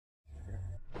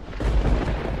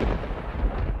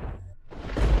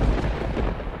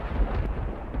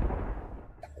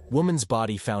Woman's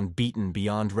body found beaten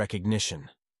beyond recognition.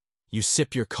 You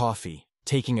sip your coffee,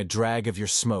 taking a drag of your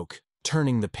smoke,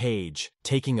 turning the page,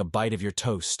 taking a bite of your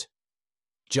toast.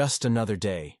 Just another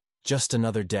day, just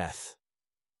another death.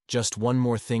 Just one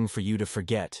more thing for you to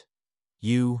forget.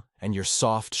 You and your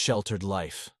soft, sheltered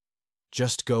life.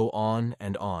 Just go on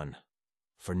and on.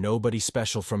 For nobody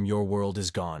special from your world is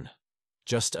gone.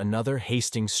 Just another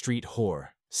Hastings Street whore,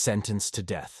 sentenced to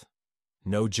death.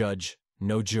 No judge,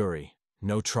 no jury,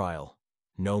 no trial,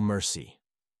 no mercy.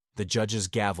 The judge's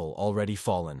gavel already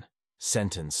fallen,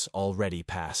 sentence already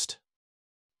passed.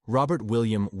 Robert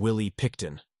William Willie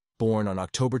Pickton, born on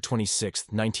October 26,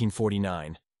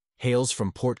 1949, hails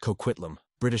from Port Coquitlam,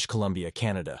 British Columbia,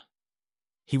 Canada.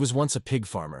 He was once a pig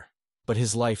farmer, but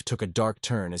his life took a dark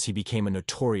turn as he became a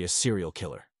notorious serial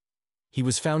killer. He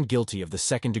was found guilty of the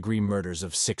second-degree murders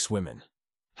of 6 women.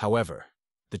 However,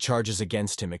 the charges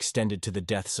against him extended to the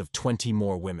deaths of 20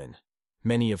 more women,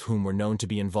 many of whom were known to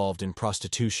be involved in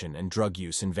prostitution and drug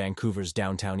use in Vancouver's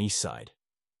downtown east side.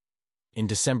 In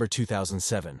December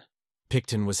 2007,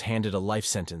 Pickton was handed a life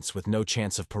sentence with no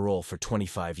chance of parole for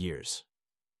 25 years.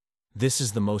 This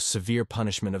is the most severe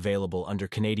punishment available under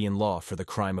Canadian law for the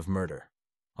crime of murder.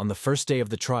 On the first day of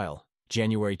the trial,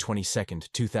 January 22,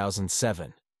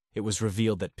 2007, it was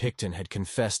revealed that Pickton had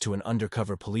confessed to an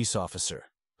undercover police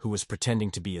officer, who was pretending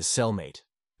to be his cellmate,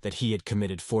 that he had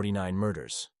committed 49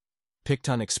 murders.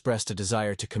 Pickton expressed a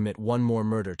desire to commit one more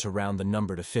murder to round the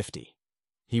number to 50.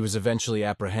 He was eventually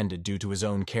apprehended due to his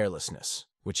own carelessness,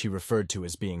 which he referred to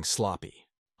as being sloppy.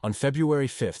 On February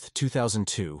 5,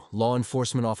 2002, law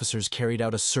enforcement officers carried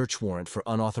out a search warrant for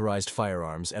unauthorized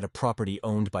firearms at a property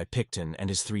owned by Pickton and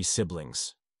his 3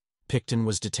 siblings. Pickton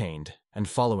was detained, and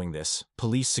following this,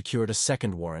 police secured a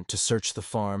second warrant to search the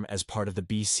farm as part of the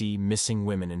BC Missing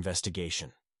Women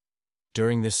investigation.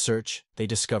 During this search, they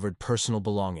discovered personal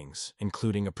belongings,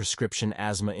 including a prescription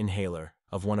asthma inhaler,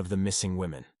 of one of the missing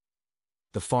women.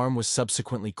 The farm was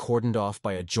subsequently cordoned off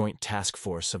by a joint task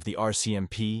force of the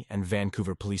RCMP and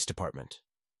Vancouver Police Department.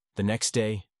 The next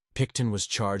day, Pickton was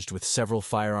charged with several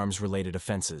firearms-related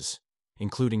offenses,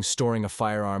 including storing a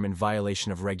firearm in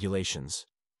violation of regulations,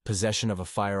 possession of a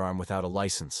firearm without a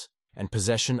license, and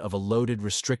possession of a loaded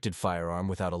restricted firearm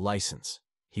without a license.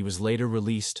 He was later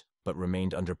released, but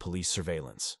remained under police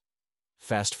surveillance.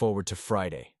 Fast forward to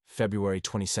Friday, February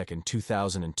 22,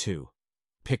 2002.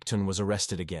 Pickton was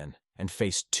arrested again and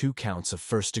faced 2 counts of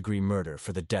first-degree murder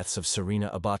for the deaths of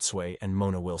Serena Abotsway and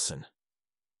Mona Wilson.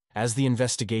 As the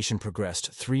investigation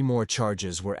progressed, 3 more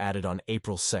charges were added on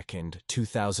April 2,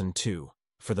 2002,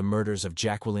 for the murders of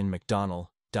Jacqueline McDonnell,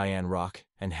 Diane Rock,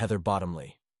 and Heather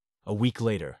Bottomley. A week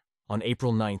later, on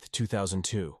April 9,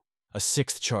 2002, a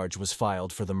 6th charge was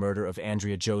filed for the murder of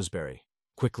Andrea Joesbury,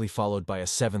 quickly followed by a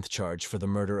 7th charge for the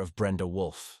murder of Brenda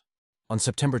Wolfe. On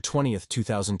September 20,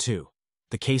 2002,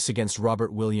 the case against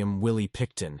Robert William Willie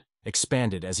Pickton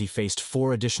expanded as he faced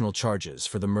 4 additional charges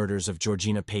for the murders of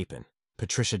Georgina Papin,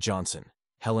 Patricia Johnson,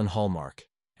 Helen Hallmark,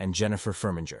 and Jennifer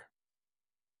Firminger.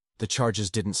 The charges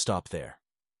didn't stop there.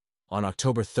 On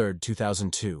October 3,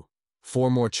 2002,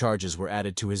 4 more charges were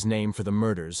added to his name for the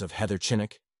murders of Heather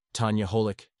Chinnock, Tanya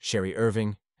Holick, Sherry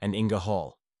Irving, and Inga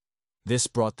Hall. This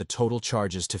brought the total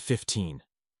charges to 15,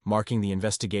 marking the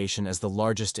investigation as the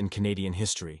largest in Canadian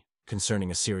history concerning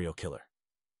a serial killer.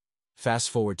 Fast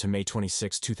forward to May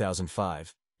 26,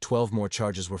 2005, 12 more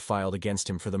charges were filed against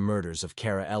him for the murders of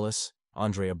Cara Ellis,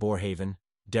 Andrea Borhaven,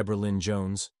 Deborah Lynn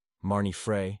Jones, Marnie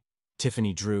Frey,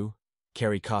 Tiffany Drew,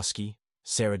 Carrie Koski,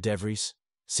 Sarah DeVries,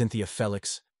 Cynthia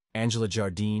Felix, Angela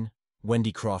Jardine,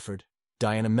 Wendy Crawford,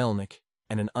 Diana Melnick,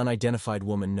 and an unidentified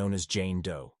woman known as Jane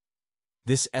Doe.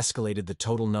 This escalated the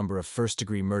total number of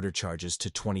first-degree murder charges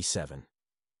to 27.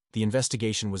 The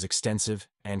investigation was extensive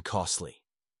and costly.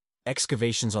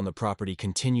 Excavations on the property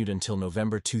continued until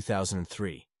November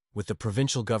 2003, with the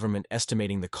provincial government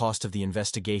estimating the cost of the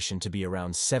investigation to be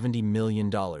around $70 million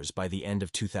by the end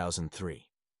of 2003.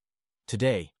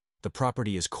 Today, the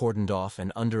property is cordoned off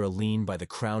and under a lien by the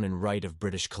Crown and Right of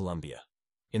British Columbia.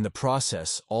 In the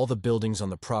process, all the buildings on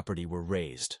the property were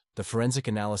razed. The forensic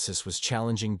analysis was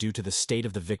challenging due to the state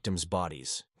of the victims'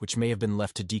 bodies, which may have been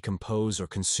left to decompose or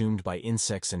consumed by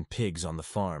insects and pigs on the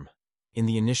farm. In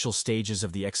the initial stages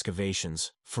of the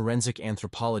excavations, forensic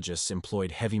anthropologists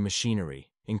employed heavy machinery,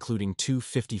 including 2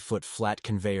 50-foot flat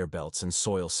conveyor belts and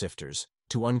soil sifters,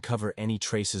 to uncover any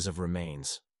traces of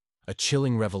remains. A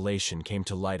chilling revelation came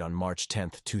to light on March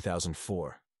 10,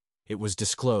 2004. It was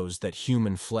disclosed that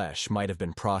human flesh might have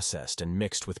been processed and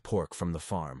mixed with pork from the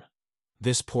farm.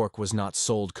 This pork was not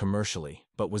sold commercially,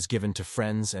 but was given to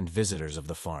friends and visitors of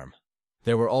the farm.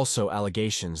 There were also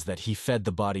allegations that he fed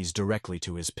the bodies directly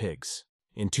to his pigs.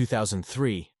 In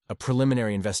 2003, a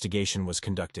preliminary investigation was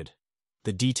conducted,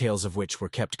 the details of which were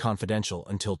kept confidential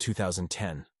until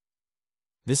 2010.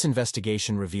 This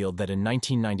investigation revealed that in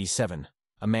 1997,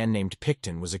 a man named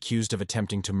Pickton was accused of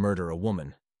attempting to murder a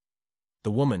woman.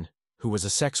 The woman, who was a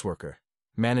sex worker,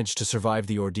 managed to survive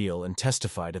the ordeal and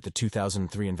testified at the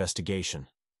 2003 investigation.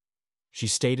 She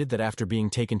stated that after being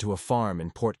taken to a farm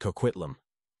in Port Coquitlam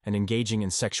and engaging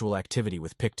in sexual activity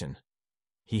with Pickton,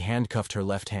 he handcuffed her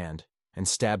left hand and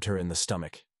stabbed her in the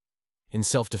stomach. In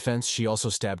self-defense, she also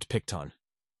stabbed Pickton.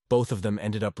 Both of them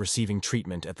ended up receiving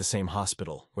treatment at the same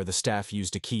hospital, where the staff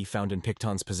used a key found in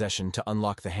Pickton's possession to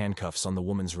unlock the handcuffs on the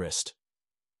woman's wrist.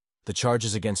 The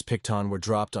charges against Pickton were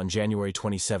dropped on January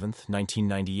 27,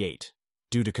 1998,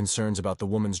 due to concerns about the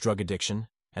woman's drug addiction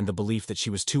and the belief that she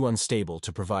was too unstable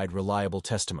to provide reliable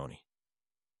testimony.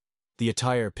 The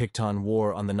attire Pickton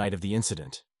wore on the night of the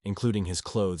incident, including his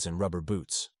clothes and rubber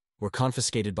boots, were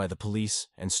confiscated by the police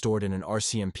and stored in an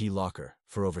RCMP locker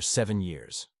for over 7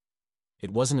 years.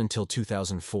 It wasn't until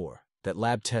 2004 that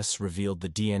lab tests revealed the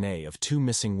DNA of 2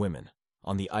 missing women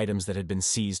on the items that had been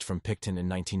seized from Pickton in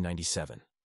 1997.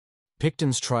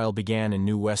 Pickton's trial began in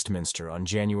New Westminster on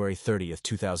January 30,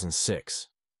 2006.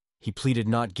 He pleaded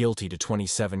not guilty to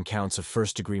 27 counts of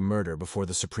first-degree murder before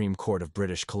the Supreme Court of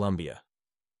British Columbia.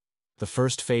 The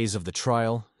first phase of the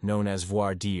trial, known as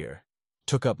voir dire,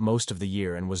 took up most of the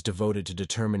year and was devoted to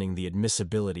determining the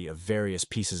admissibility of various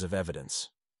pieces of evidence.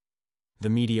 The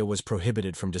media was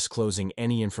prohibited from disclosing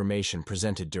any information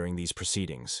presented during these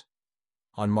proceedings.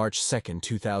 On March 2,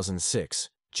 2006,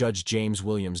 Judge James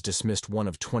Williams dismissed one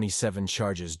of 27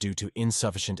 charges due to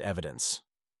insufficient evidence.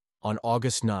 On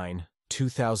August 9,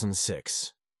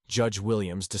 2006, Judge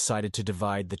Williams decided to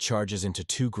divide the charges into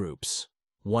 2 groups,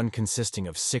 one consisting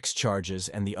of 6 charges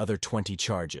and the other 20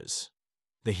 charges.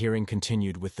 The hearing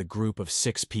continued with the group of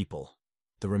 6 people.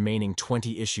 The remaining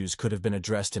 20 issues could have been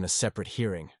addressed in a separate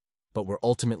hearing, but were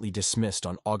ultimately dismissed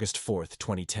on August 4,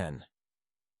 2010.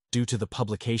 Due to the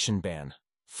publication ban,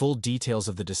 full details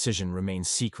of the decision remain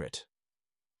secret.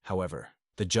 However,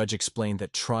 the judge explained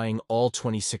that trying all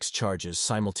 26 charges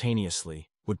simultaneously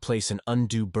would place an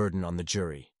undue burden on the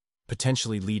jury,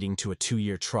 potentially leading to a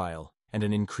 2-year trial and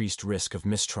an increased risk of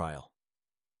mistrial.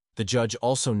 The judge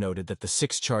also noted that the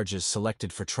 6 charges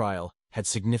selected for trial had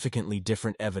significantly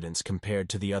different evidence compared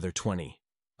to the other 20.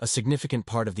 A significant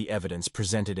part of the evidence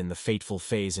presented in the fateful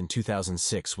phase in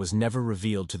 2006 was never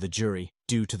revealed to the jury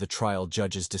due to the trial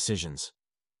judge's decisions.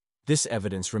 This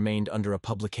evidence remained under a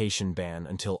publication ban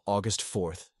until August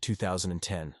 4,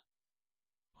 2010.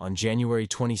 On January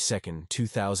 22,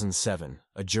 2007,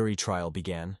 a jury trial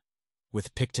began,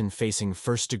 with Pickton facing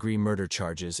first-degree murder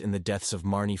charges in the deaths of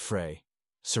Marnie Frey,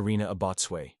 Serena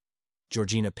Abotsway,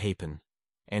 Georgina Papin,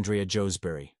 Andrea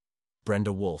Joesbury,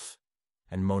 Brenda Wolfe,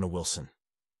 and Mona Wilson.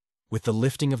 With the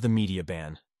lifting of the media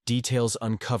ban, details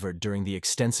uncovered during the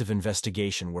extensive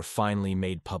investigation were finally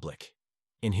made public.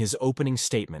 In his opening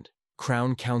statement,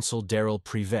 Crown Counsel Daryl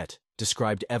Privet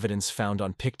described evidence found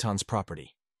on Pickton's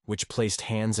property, which placed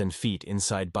hands and feet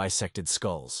inside bisected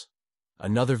skulls.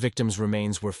 Another victim's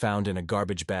remains were found in a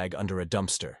garbage bag under a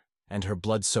dumpster, and her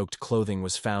blood-soaked clothing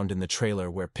was found in the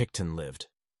trailer where Pickton lived.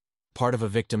 Part of a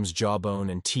victim's jawbone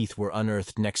and teeth were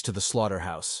unearthed next to the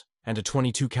slaughterhouse, and a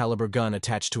 .22 caliber gun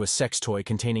attached to a sex toy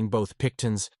containing both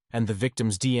Pickton's and the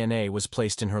victim's DNA was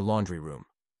placed in her laundry room.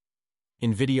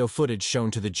 In video footage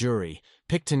shown to the jury,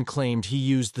 Pickton claimed he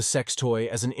used the sex toy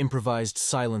as an improvised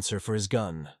silencer for his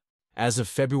gun. As of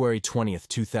February 20,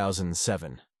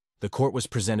 2007, the court was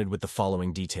presented with the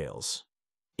following details.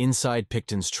 Inside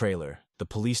Pickton's trailer, the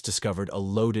police discovered a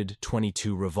loaded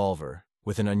 .22 revolver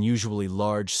with an unusually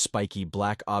large, spiky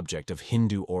black object of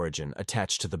Hindu origin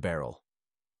attached to the barrel.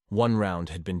 1 round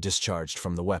had been discharged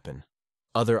from the weapon.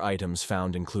 Other items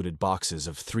found included boxes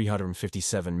of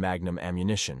 .357 Magnum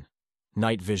ammunition,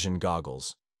 night vision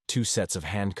goggles, 2 sets of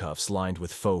handcuffs lined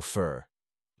with faux fur,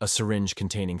 a syringe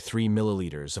containing 3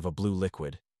 milliliters of a blue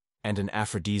liquid, and an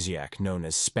aphrodisiac known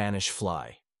as Spanish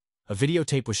fly. A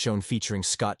videotape was shown featuring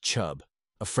Scott Chubb,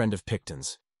 a friend of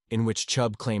Pickton's, in which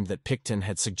Chubb claimed that Pickton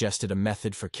had suggested a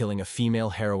method for killing a female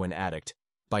heroin addict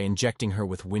by injecting her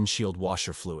with windshield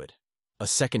washer fluid. A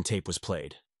second tape was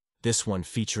played, this one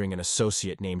featuring an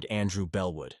associate named Andrew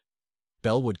Bellwood.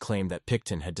 Bellwood claimed that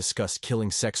Pickton had discussed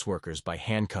killing sex workers by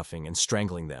handcuffing and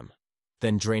strangling them,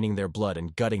 then draining their blood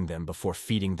and gutting them before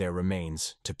feeding their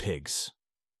remains to pigs.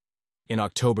 In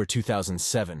October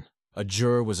 2007, a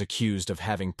juror was accused of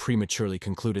having prematurely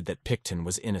concluded that Pickton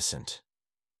was innocent.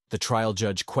 The trial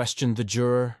judge questioned the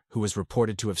juror, who was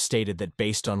reported to have stated that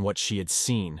based on what she had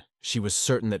seen, she was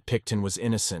certain that Pickton was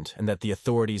innocent and that the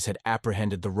authorities had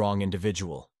apprehended the wrong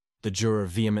individual. The juror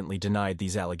vehemently denied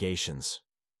these allegations.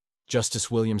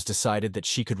 Justice Williams decided that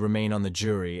she could remain on the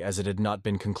jury as it had not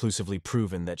been conclusively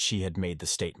proven that she had made the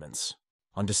statements.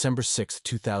 On December 6,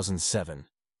 2007,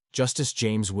 Justice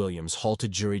James Williams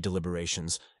halted jury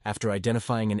deliberations after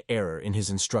identifying an error in his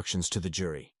instructions to the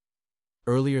jury.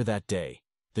 Earlier that day,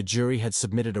 the jury had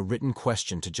submitted a written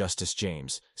question to Justice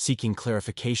James, seeking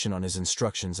clarification on his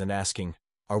instructions and asking,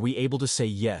 "Are we able to say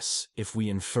yes if we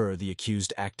infer the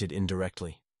accused acted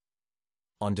indirectly?"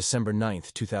 On December 9,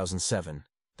 2007,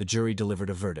 the jury delivered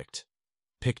a verdict.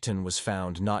 Pickton was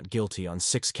found not guilty on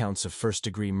 6 counts of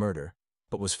first-degree murder,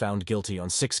 but was found guilty on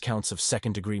 6 counts of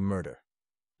second-degree murder.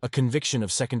 A conviction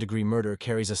of second-degree murder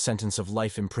carries a sentence of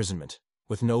life imprisonment,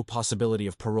 with no possibility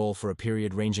of parole for a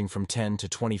period ranging from 10 to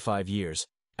 25 years,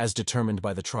 as determined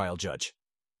by the trial judge.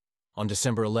 On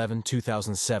December 11,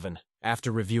 2007,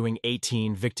 after reviewing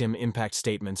 18 victim impact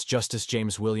statements, Justice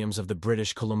James Williams of the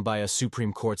British Columbia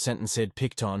Supreme Court sentenced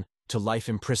Pickton to life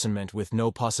imprisonment with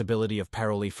no possibility of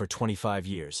parole for 25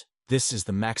 years. This is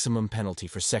the maximum penalty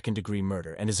for second-degree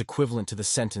murder and is equivalent to the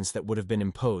sentence that would have been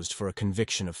imposed for a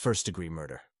conviction of first-degree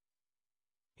murder.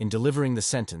 In delivering the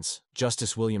sentence,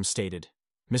 Justice Williams stated,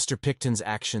 "Mr. Pickton's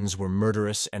actions were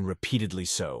murderous and repeatedly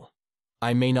so.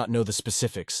 I may not know the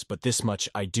specifics, but this much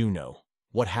I do know.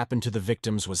 What happened to the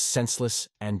victims was senseless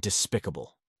and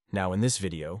despicable." Now in this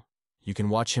video, you can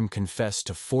watch him confess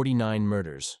to 49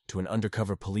 murders to an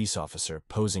undercover police officer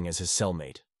posing as his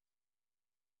cellmate.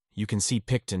 You can see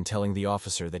Pickton telling the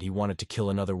officer that he wanted to kill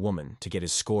another woman to get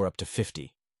his score up to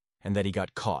 50, and that he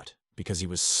got caught because he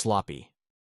was sloppy.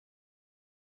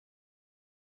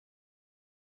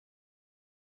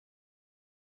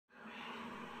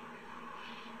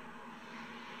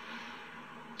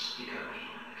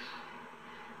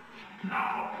 No.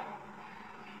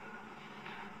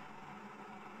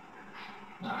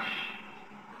 No.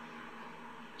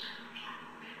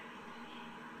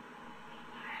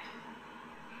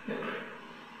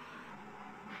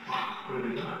 What have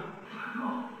you done?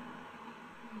 No.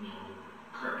 No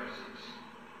purposes.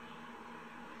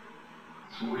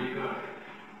 So what do you got?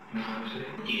 You know what I'm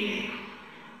saying? DNA.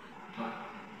 What?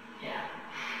 Yeah.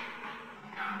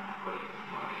 Come on, buddy.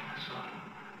 Fucking that's not.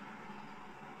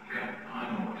 Okay, I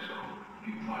know what's up.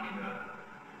 You fucking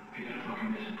if you got a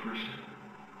fucking missing person,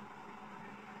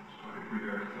 it's probably pretty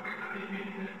hard to fucking cut you in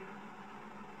it.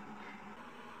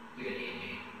 You got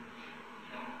DNA.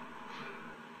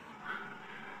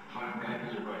 Five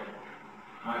guys are right.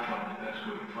 I find the best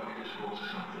way to fucking dispose of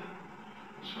something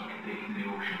is fucking take it in the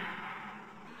ocean.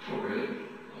 Oh, really?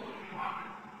 Oh, fuck.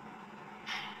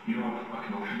 You know what the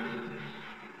fucking ocean does with this?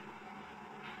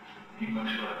 You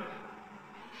much love it.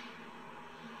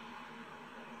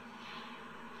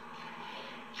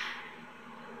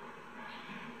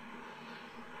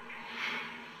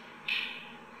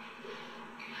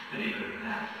 Believe it or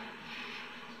not.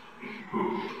 Who?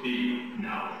 Me?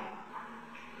 No.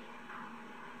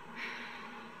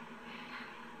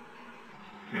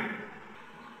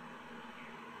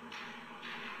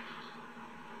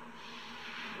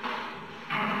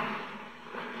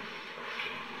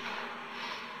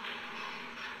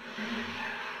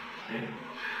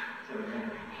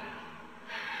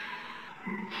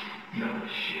 No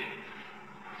shit.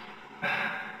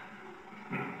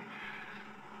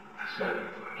 That's gotta be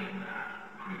fucking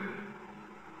pretty good.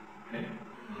 Okay?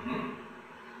 Mm-hmm.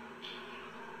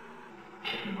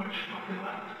 Can't be much fucking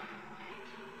left.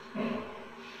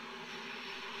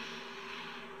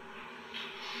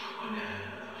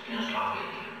 It's sloppy.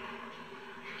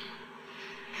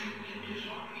 It's too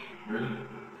sloppy. Really?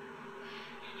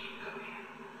 Keep going.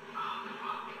 Oh,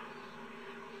 fuck.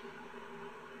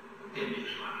 It's too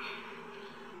sloppy.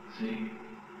 See?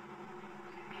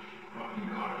 Fucking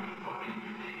gotta be fucking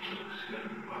ridiculous. Gotta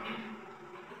be fucking.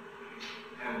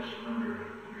 I was remember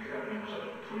when I was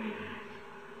like 29.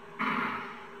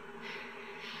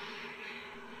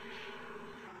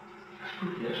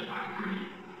 That's fucking pretty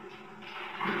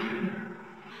good there.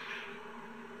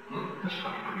 That's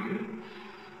fucking pretty good.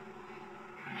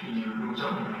 I think you're doing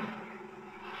something right.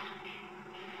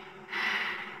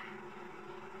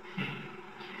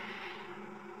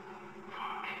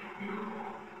 Fucking beautiful.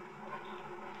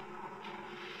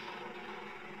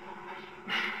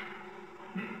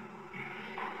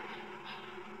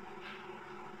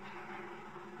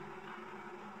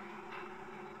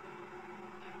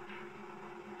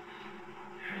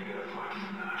 You gotta fucking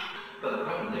but the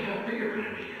problem, they got fingerprint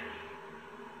again.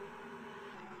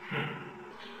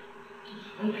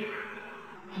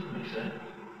 Doesn't make sense.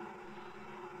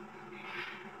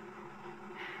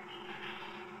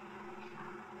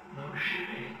 No shit,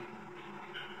 eh?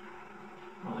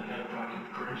 Well, they got fucking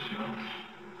prints, you know?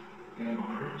 You got no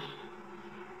friends?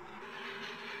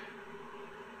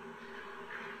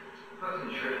 I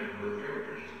wasn't sure if you moved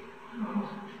everybody. No.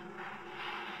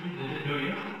 You didn't do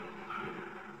you?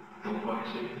 Don't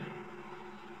fucking say anything.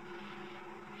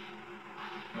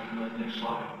 I can let things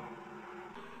slide.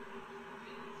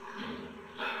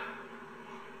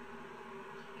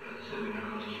 But they said we're not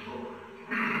going to keep over.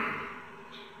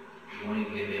 You won't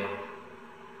even get bail.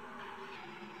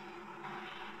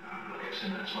 Like I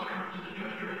send that sucker up to the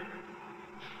judge, right?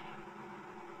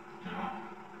 No.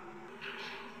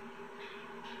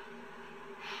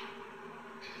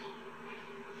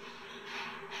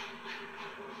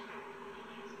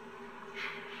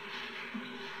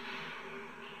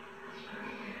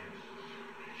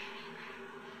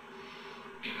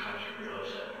 You cops are real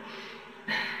upset.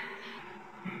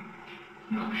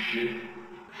 No shit.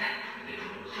 They don't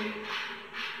know what to say.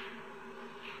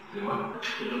 Say what?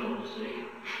 They don't know what to say.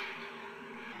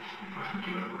 I think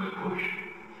you have a good push.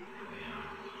 Yeah.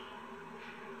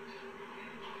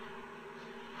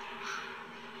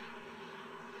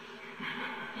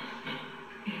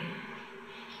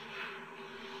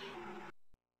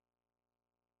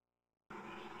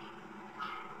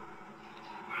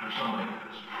 Or something like that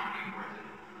is fucking worth it.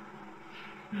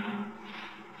 You know?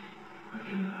 I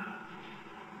can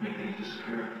make things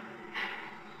disappear.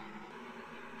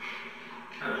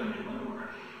 I was going to do one more.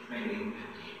 Maybe even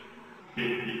 50.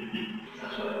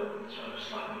 That's what I was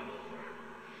slapping people for.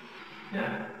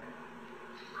 Yeah.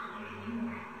 I want to do one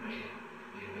more. Make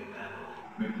a big bad hole.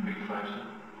 Make the big 5 cent.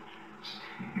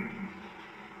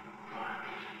 Fuck.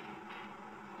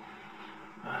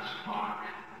 That's fuck.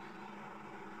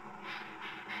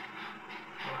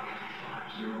 Fuck.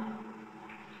 5-0.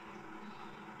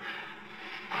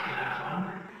 Fucking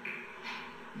 $500.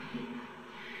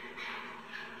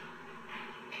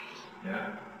 Yeah.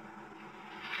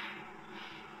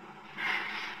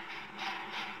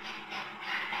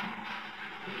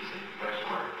 Best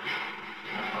part.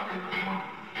 I fucking want.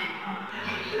 And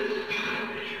he says,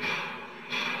 picture.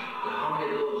 But how many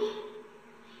of those?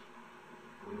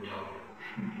 I wouldn't tell you.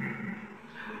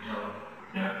 I wouldn't tell you.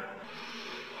 Yeah.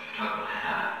 Talk about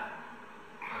half.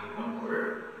 Probably 1/4.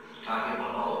 Talking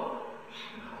about all of them.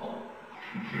 No.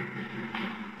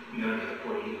 You gotta get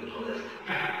 40 equals a list.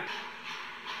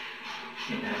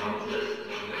 And then on the list,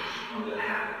 I'm gonna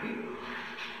have the people.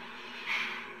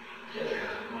 The other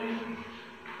half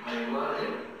might a lot of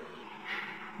it.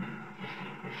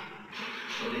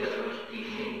 So they got those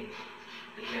eating.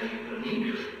 They can't even put a name to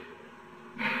it.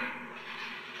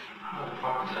 How the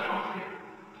fuck is that off here?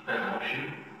 That helps you,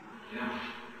 Yeah.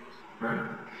 right?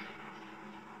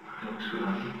 That looks good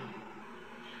on you.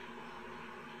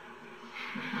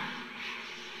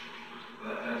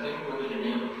 But I think we're gonna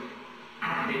name them. I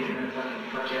think they're gonna fucking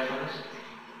fuck you up on this.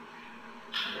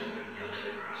 I think we're gonna nail to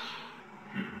the cross.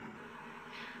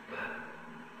 But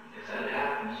if that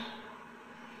happens,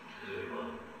 there's about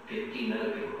 15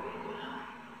 other people gonna go down.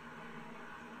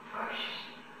 Fuck,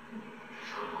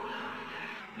 it's gonna go down like that.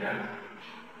 Yeah?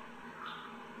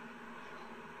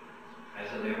 I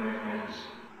said they're my friends.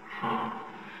 Huh.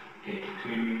 Okay,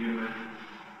 between me and you, man.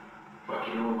 Fuck,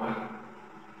 you know what?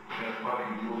 You gotta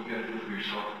fucking do what you gotta do for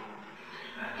yourself.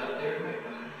 I thought they were my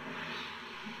fucking friends.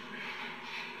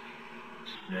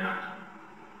 Yeah.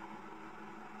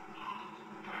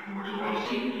 Fucking where's the I've world?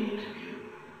 seen the interview.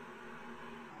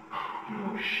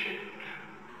 No shit.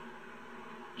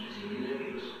 I've seen the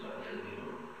interviews about the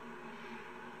people.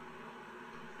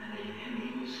 And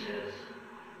he says,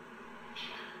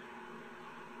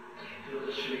 you feel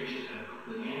the surgery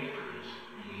with antifreeze,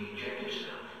 and you inject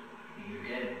yourself, and you're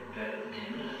dead in better than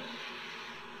 10 minutes.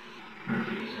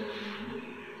 He says in the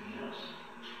interview, everything else.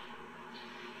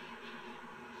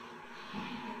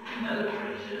 Another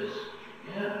friend says,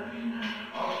 yeah, I mean,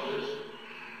 hospice,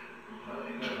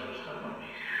 probably got a lot of stuff on me.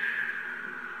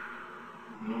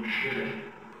 No shit.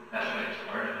 That's why it's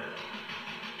part of it.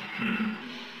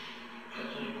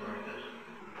 That's only part of it.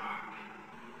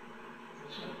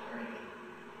 That's only part of it.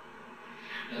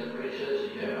 Everybody says,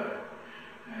 yeah,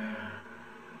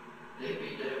 they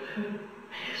beat the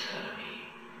piss out of me.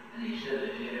 And he said,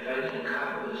 if I didn't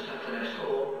cover the stuff that I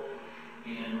stole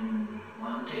in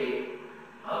one day,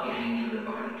 I'll be hanging to the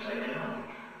barn upside down.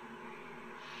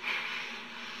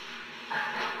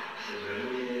 He says,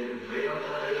 right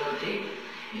on tape.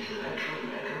 He says, I come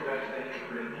back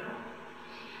right now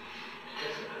to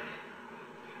testify.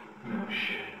 No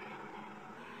shit.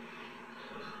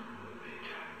 So it's going to move big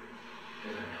time.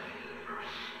 Because I'm telling you the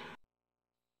first.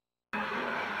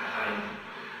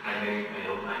 I made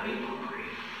hungry.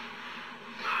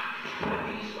 My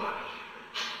knees body.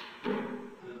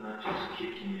 Doesn't that just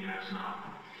kick you in the ass now?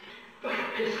 But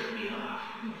pisses me off.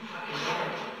 Fucking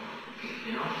horrible.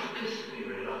 You know, it pisses me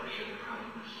right off because the problem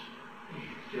is,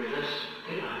 they're less,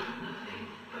 they don't have nothing,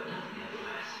 but nothing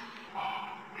otherwise.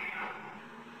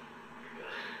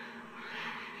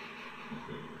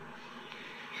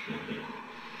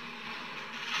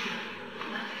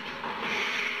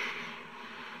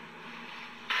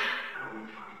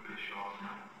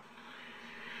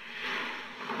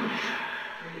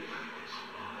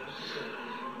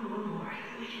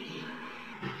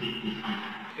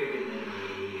 Bigger than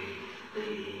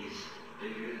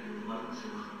bigger than the ones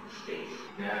in the States.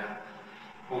 Yeah.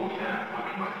 Oh, yeah.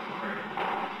 Fucking my Lord.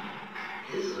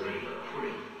 This is already about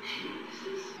 42.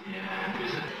 This is. Yeah,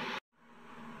 is it?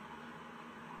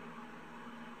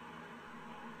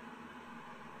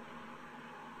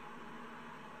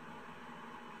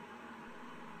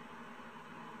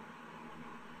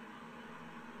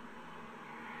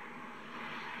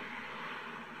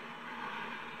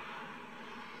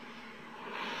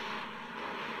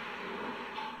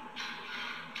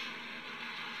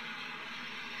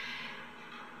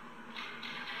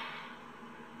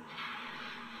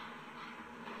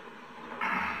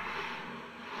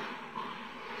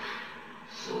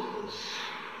 So close.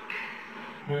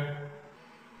 Yeah.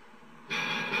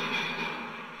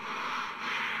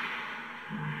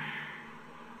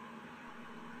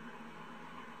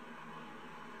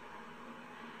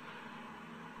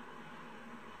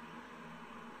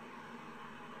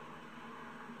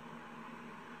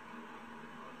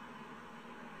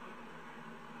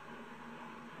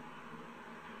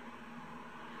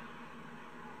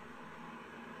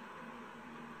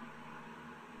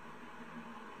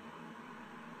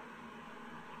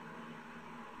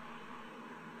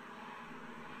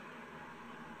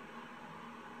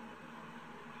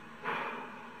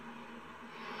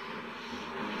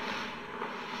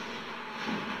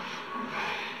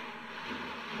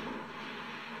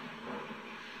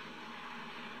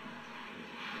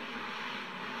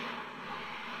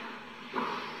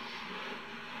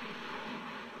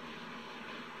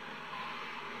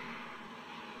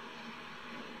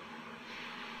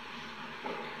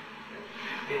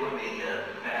 They want me to get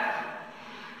a bath.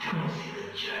 See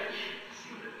the judge.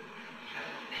 See the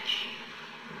bitch.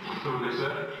 So what they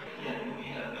said? Yeah, we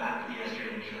had a bath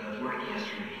yesterday because I was working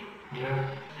yesterday. Yeah.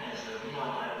 And I said, no,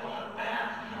 I want a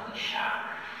bath, not a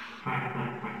shower.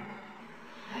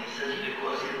 And he says, you could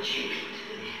go see the GP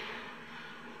today.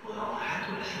 Well,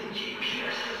 after I see the GP,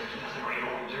 I said, there's nothing right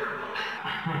over there about it.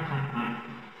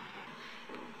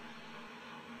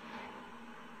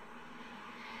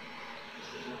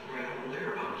 There's nothing right over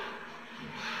there about it.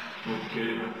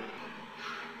 Okay.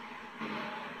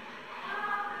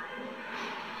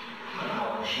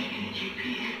 Well, she be the GP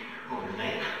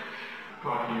overnight.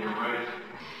 Talking, you're right.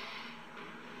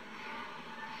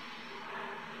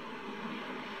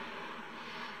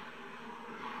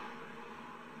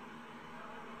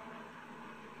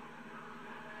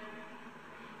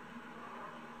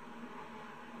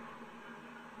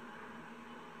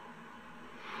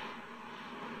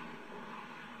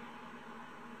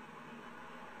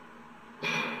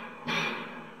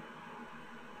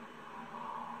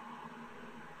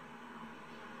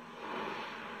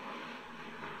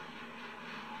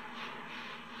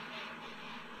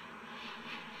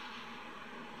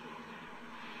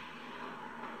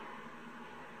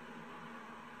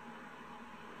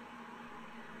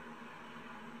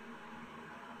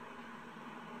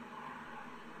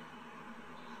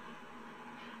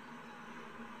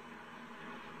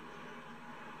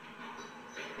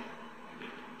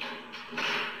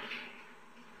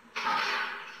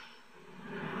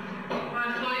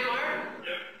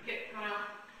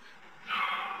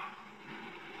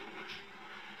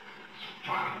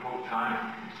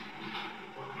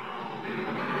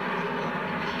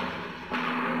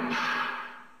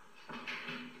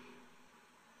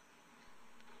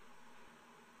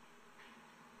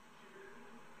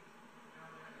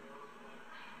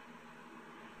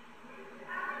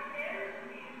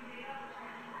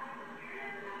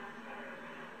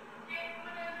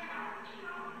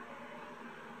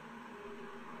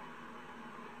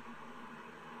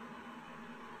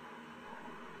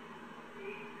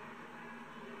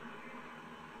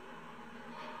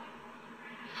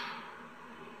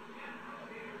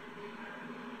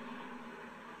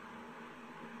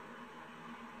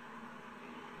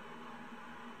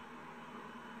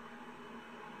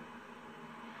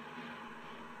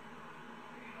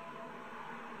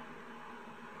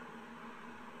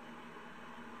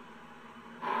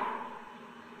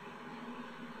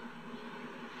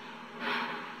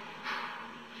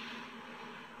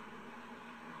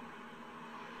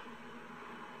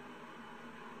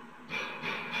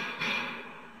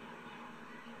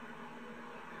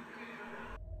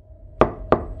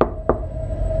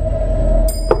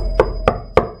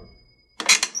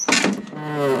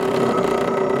 Thank you.